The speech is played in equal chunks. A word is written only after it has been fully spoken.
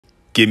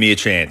Give me a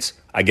chance.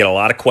 I get a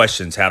lot of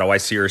questions. How do I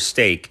sear a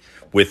steak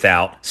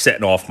without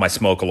setting off my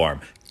smoke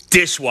alarm?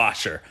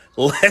 Dishwasher.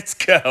 Let's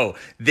go.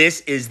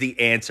 This is the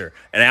answer.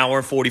 An hour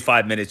and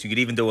 45 minutes. You could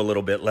even do a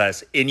little bit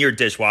less in your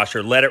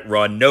dishwasher. Let it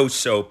run. No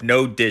soap,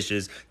 no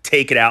dishes.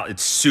 Take it out.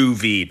 It's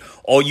sous vide.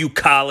 All you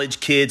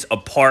college kids,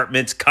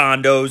 apartments,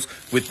 condos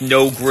with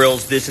no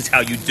grills, this is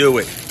how you do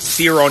it.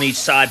 Sear on each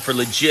side for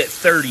legit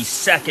 30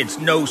 seconds.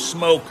 No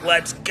smoke.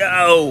 Let's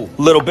go.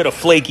 Little bit of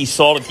flaky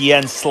salt at the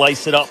end.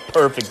 Slice it up.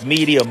 Perfect.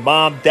 Medium.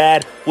 Mom,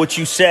 dad, what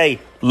you say?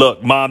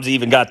 Look, mom's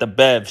even got the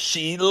bev.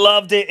 She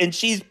loved it, and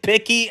she's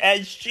picky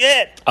as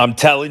shit. I'm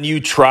telling you,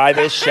 try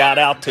this. Shout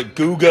out to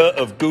Guga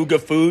of Guga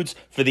Foods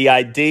for the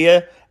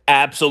idea.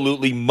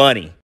 Absolutely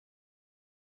money.